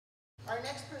Our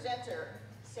next presenter,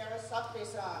 Sarah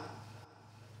Sockbeson.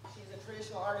 She's a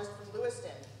traditional artist from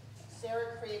Lewiston.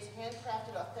 Sarah creates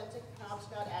handcrafted, authentic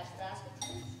Penobscot ash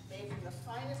basketry made from the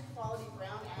finest quality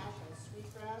brown ash and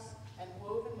sweetgrass and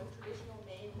woven with traditional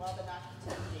Maine Wabanaki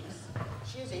techniques.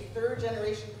 She is a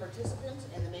third-generation participant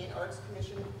in the Maine Arts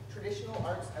Commission Traditional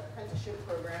Arts Apprenticeship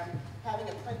Program, having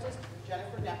apprenticed with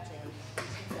Jennifer Neptune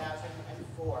in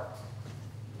 2004.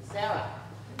 Sarah.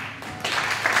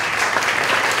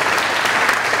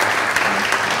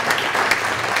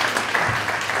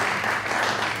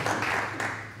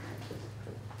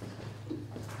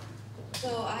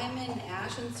 So I'm an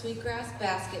ash and sweetgrass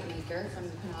basket maker from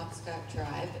the Penobscot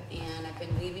tribe, and I've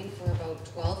been weaving for about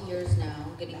 12 years now,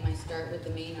 getting my start with the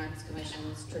Maine Arts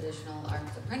Commission's Traditional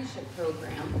Arts Apprenticeship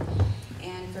Program.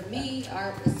 And for me,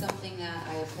 art is something that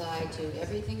I apply to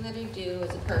everything that I do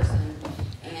as a person,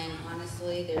 and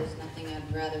honestly, there's nothing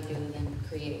I'd rather do than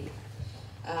create.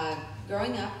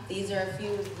 Growing up, these are a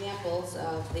few examples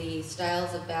of the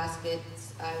styles of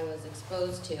baskets I was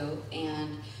exposed to,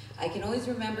 and I can always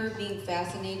remember being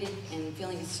fascinated and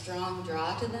feeling a strong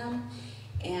draw to them.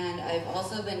 And I've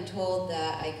also been told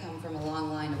that I come from a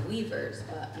long line of weavers,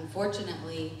 but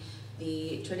unfortunately,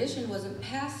 the tradition wasn't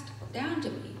passed down to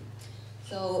me.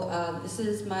 So this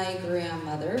is my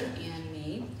grandmother and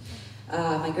me.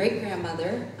 My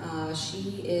great-grandmother,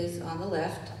 she is on the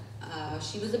left.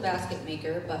 She was a basket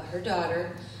maker, but her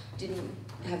daughter didn't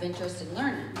have interest in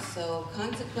learning. So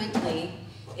consequently,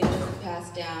 it wasn't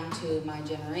passed down to my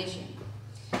generation.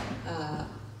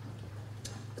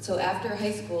 So after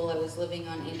high school, I was living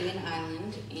on Indian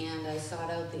Island, and I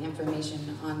sought out the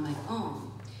information on my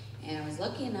own. And I was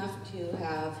lucky enough to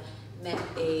have met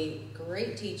a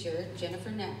great teacher,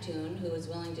 Jennifer Neptune, who was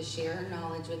willing to share her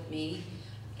knowledge with me.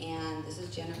 And this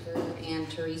is Jennifer and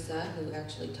Teresa, who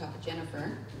actually taught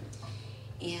Jennifer.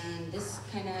 And this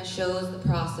kind of shows the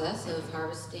process of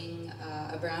harvesting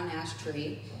a brown ash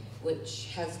tree, which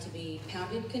has to be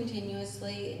pounded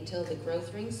continuously until the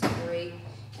growth rings separate,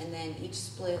 and then each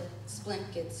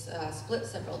splint gets split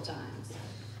several times.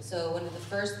 So one of the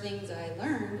first things I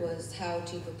learned was how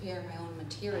to prepare my own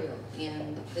material,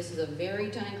 and this is a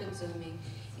very time-consuming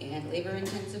and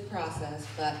labor-intensive process,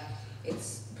 but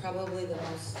it's probably the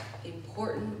most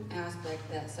important aspect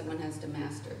that someone has to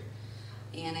master.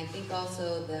 And I think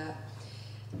also that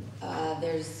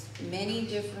there's many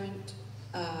different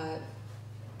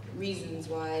reasons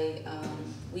why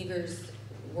weavers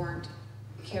weren't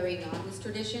carrying on this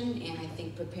tradition, and I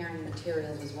think preparing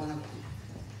materials is one of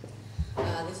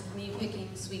them. This is me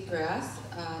picking sweetgrass,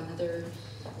 another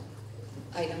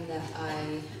item that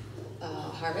I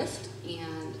harvest,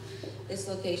 and this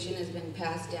location has been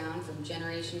passed down from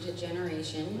generation to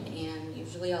generation, and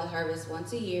usually I'll harvest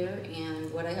once a year, and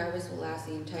what I harvest will last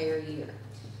the entire year.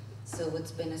 So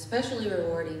what's been especially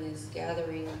rewarding is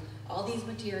gathering all these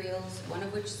materials, one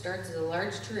of which starts as a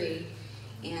large tree,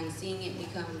 and seeing it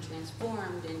become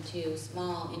transformed into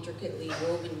small, intricately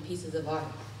woven pieces of art.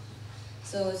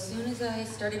 So as soon as I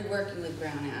started working with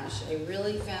brown ash, I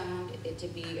really found it to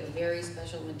be a very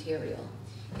special material.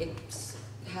 It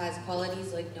has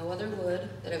qualities like no other wood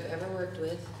that I've ever worked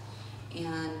with,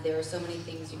 and there are so many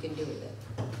things you can do with it.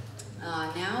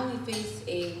 Now we face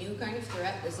a new kind of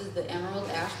threat. This is the emerald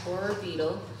ash borer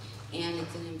beetle, and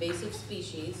it's an invasive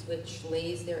species which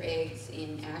lays their eggs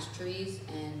in ash trees,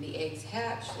 and the eggs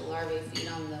hatch, the larvae feed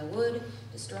on the wood,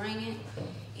 destroying it,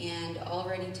 and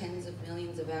already tens of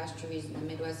millions of ash trees in the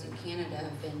Midwest and Canada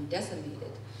have been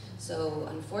decimated. So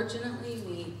unfortunately,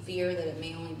 we fear that it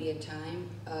may only be a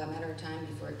matter of time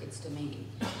before it gets to Maine.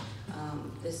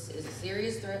 This is a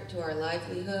serious threat to our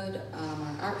livelihood,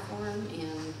 our art form,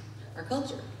 and our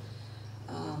culture.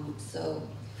 So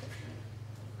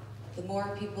the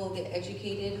more people get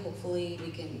educated, hopefully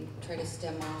we can try to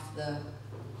stem off the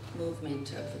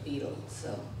movement of the beetle.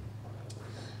 So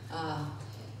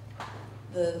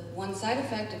the one side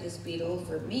effect of this beetle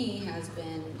for me has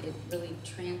been it really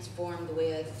transformed the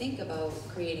way I think about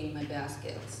creating my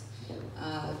baskets.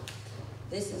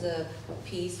 This is a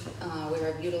piece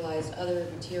where I've utilized other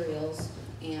materials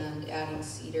and adding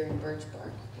cedar and birch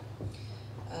bark.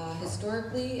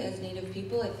 Historically, as Native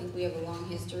people, I think we have a long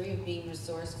history of being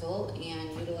resourceful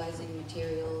and utilizing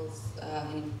materials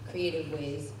in creative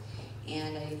ways.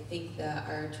 And I think that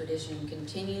our tradition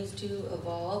continues to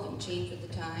evolve and change with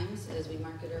the times as we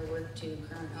market our work to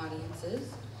current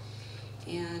audiences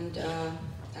and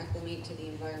acclimate to the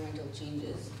environmental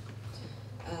changes.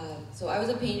 So I was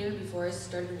a painter before I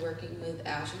started working with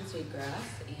ash and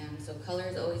sweetgrass, and so color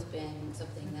has always been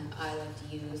something that I like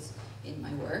to use in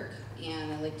my work,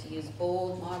 and I like to use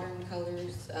bold, modern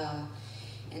colors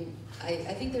And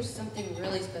I think there's something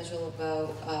really special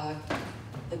about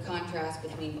the contrast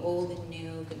between old and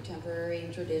new, contemporary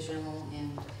and traditional,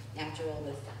 and natural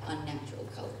with unnatural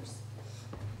colors.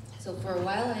 So for a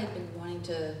while I had been wanting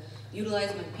to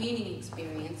utilize my painting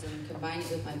experience and combine it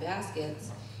with my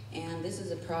baskets, and this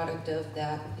is a product of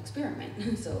that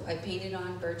experiment. So I painted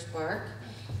on birch bark,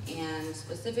 and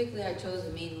specifically I chose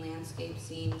a Maine landscape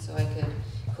scene so I could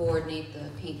coordinate the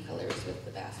paint colors with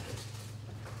the basket.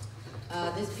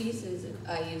 This piece is,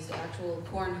 I used actual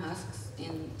corn husks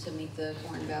to make the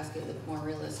corn basket look more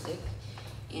realistic.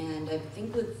 And I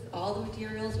think with all the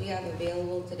materials we have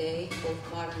available today,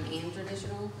 both modern and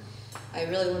traditional, I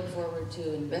really look forward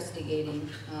to investigating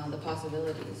the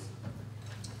possibilities.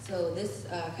 So this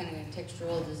kind of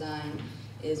textural design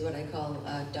is what I call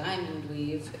a diamond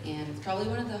weave, and it's probably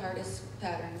one of the hardest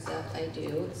patterns that I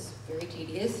do. It's very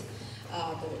tedious,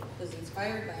 but it was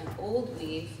inspired by an old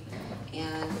weave,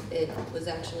 and it was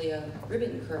actually a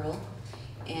ribbon curl,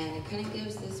 and it kind of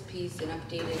gives this piece an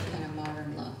updated kind of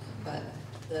modern look, but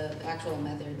the actual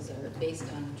methods are based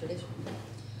on tradition.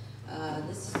 I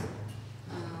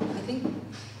think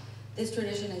this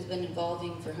tradition has been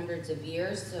evolving for hundreds of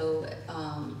years, so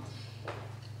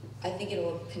I think it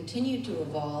will continue to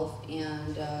evolve,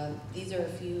 and these are a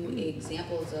few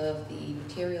examples of the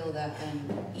material that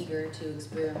I'm eager to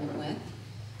experiment with.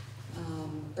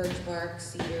 Birch bark,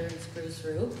 cedar, and spruce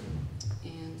root.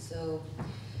 And so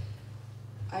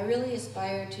I really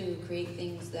aspire to create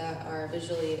things that are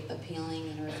visually appealing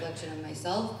and a reflection of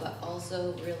myself, but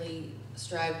also really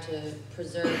strive to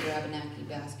preserve Wabanaki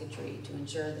basketry to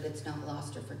ensure that it's not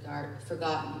lost or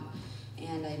forgotten.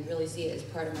 And I really see it as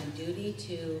part of my duty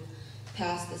to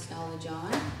pass this knowledge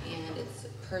on, and it's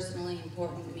personally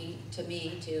important to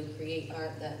me to create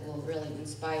art that will really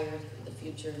inspire the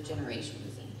future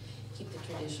generations and keep the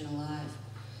tradition alive.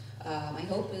 My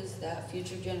hope is that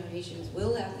future generations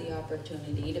will have the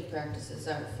opportunity to practice this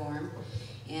art form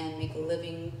and make a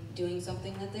living doing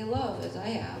something that they love, as I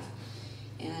have.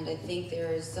 And I think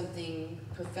there is something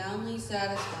profoundly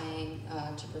satisfying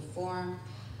to perform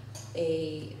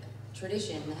a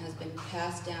tradition that has been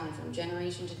passed down from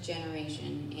generation to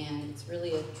generation, and it's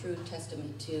really a true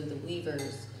testament to the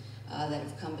weavers that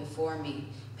have come before me.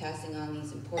 Passing on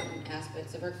these important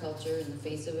aspects of our culture in the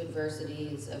face of adversity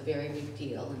is a very big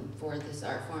deal, and for this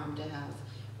art form to have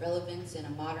relevance in a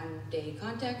modern day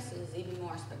context is even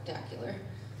more spectacular.